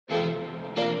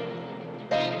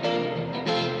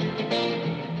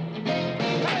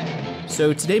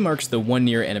So today marks the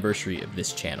 1-year anniversary of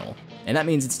this channel, and that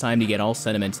means it's time to get all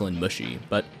sentimental and mushy,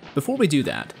 but before we do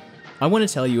that, I want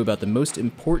to tell you about the most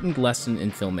important lesson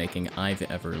in filmmaking I've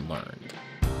ever learned.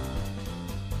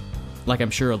 Like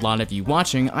I'm sure a lot of you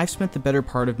watching, I've spent the better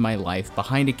part of my life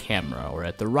behind a camera, or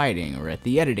at the writing, or at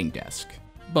the editing desk.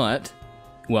 But,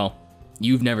 well,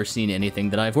 you've never seen anything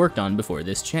that I've worked on before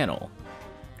this channel.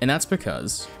 And that's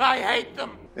because I hate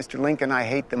them! Mr. Lincoln, I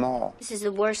hate them all. This is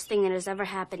the worst thing that has ever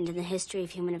happened in the history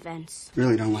of human events.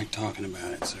 Really don't like talking about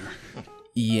it, sir.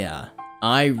 yeah,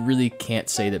 I really can't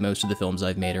say that most of the films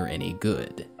I've made are any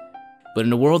good. But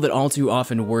in a world that all too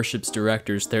often worships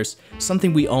directors, there's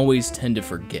something we always tend to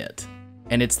forget.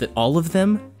 And it's that all of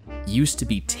them used to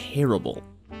be terrible.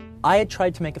 I had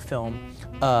tried to make a film,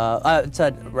 it's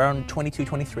at around 22,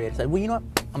 23, I said, well, you know what,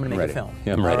 I'm gonna make a film.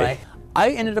 Yeah, I'm ready. All right? I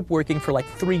ended up working for like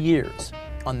 3 years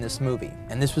on this movie,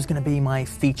 and this was gonna be my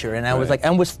feature, and I was like, I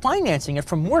was financing it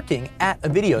from working at a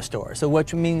video store. So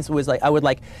what means was like, I would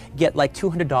like get like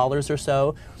 $200 or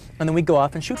so, and then we'd go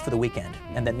off and shoot for the weekend.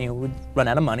 And then we'd run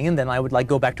out of money, and then I would like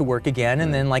go back to work again,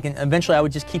 and then like eventually I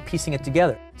would just keep piecing it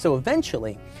together. So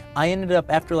eventually, I ended up,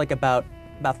 after like about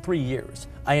 3 years,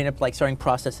 I ended up like starting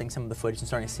processing some of the footage and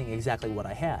starting seeing exactly what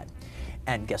I had.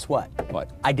 And guess what? What?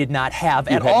 I did not have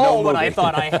at had all no what I movie.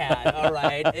 thought I had, all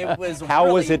right? It was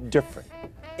How was it different?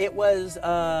 It was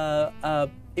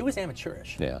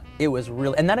amateurish. Yeah. It was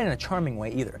really, and not in a charming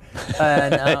way either.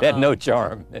 And, It had no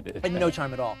charm. had no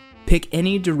charm at all. Pick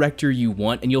any director you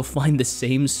want and you'll find the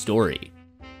same story.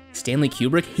 Stanley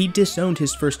Kubrick, he disowned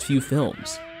his first few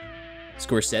films.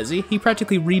 Scorsese, he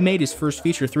practically remade his first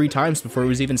feature 3 times before it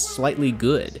was even slightly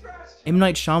good. M.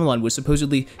 Night Shyamalan was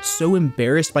supposedly so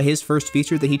embarrassed by his first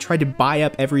feature that he tried to buy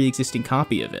up every existing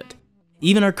copy of it.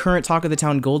 Even our current Talk of the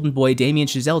Town golden boy Damien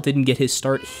Chazelle didn't get his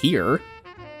start here.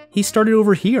 He started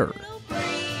over here.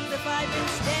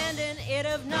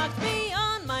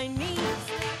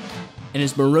 And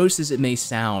as morose as it may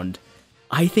sound,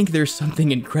 I think there's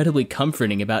something incredibly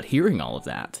comforting about hearing all of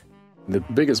that. The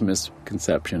biggest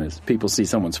misconception is people see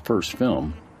someone's first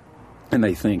film and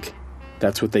they think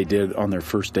that's what they did on their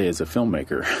first day as a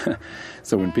filmmaker.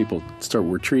 So when people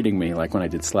were treating me like when I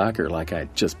did Slacker, like I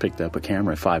just picked up a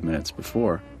camera 5 minutes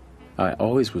before, I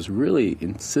always was really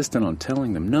insistent on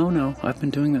telling them, no, I've been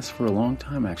doing this for a long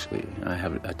time actually.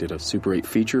 I did a Super 8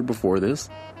 feature before this.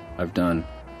 I've done,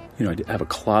 I have a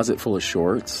closet full of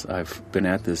shorts. I've been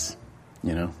at this,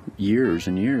 years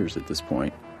and years at this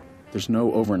point. There's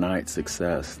no overnight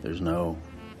success. There's no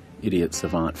idiot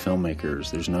savant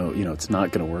filmmakers. There's no, it's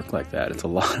not going to work like that. It's a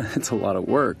lot of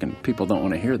work, and people don't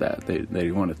want to hear that.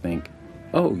 They want to think,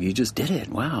 oh, you just did it,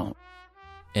 wow.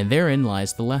 And therein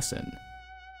lies the lesson.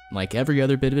 Like every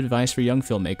other bit of advice for young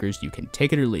filmmakers, you can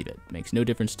take it or leave it. Makes no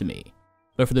difference to me.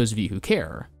 But for those of you who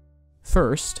care,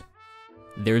 first,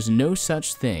 there's no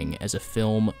such thing as a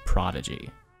film prodigy.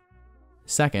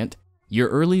 Second, your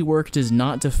early work does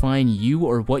not define you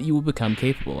or what you will become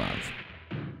capable of.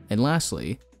 And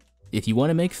lastly, if you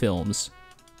want to make films,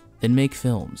 then make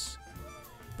films.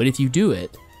 But if you do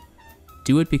it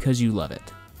because you love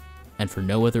it, and for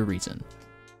no other reason.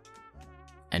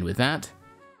 And with that,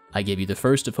 I give you the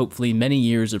first of hopefully many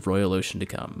years of Royal Ocean to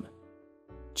come.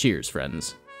 Cheers,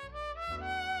 friends.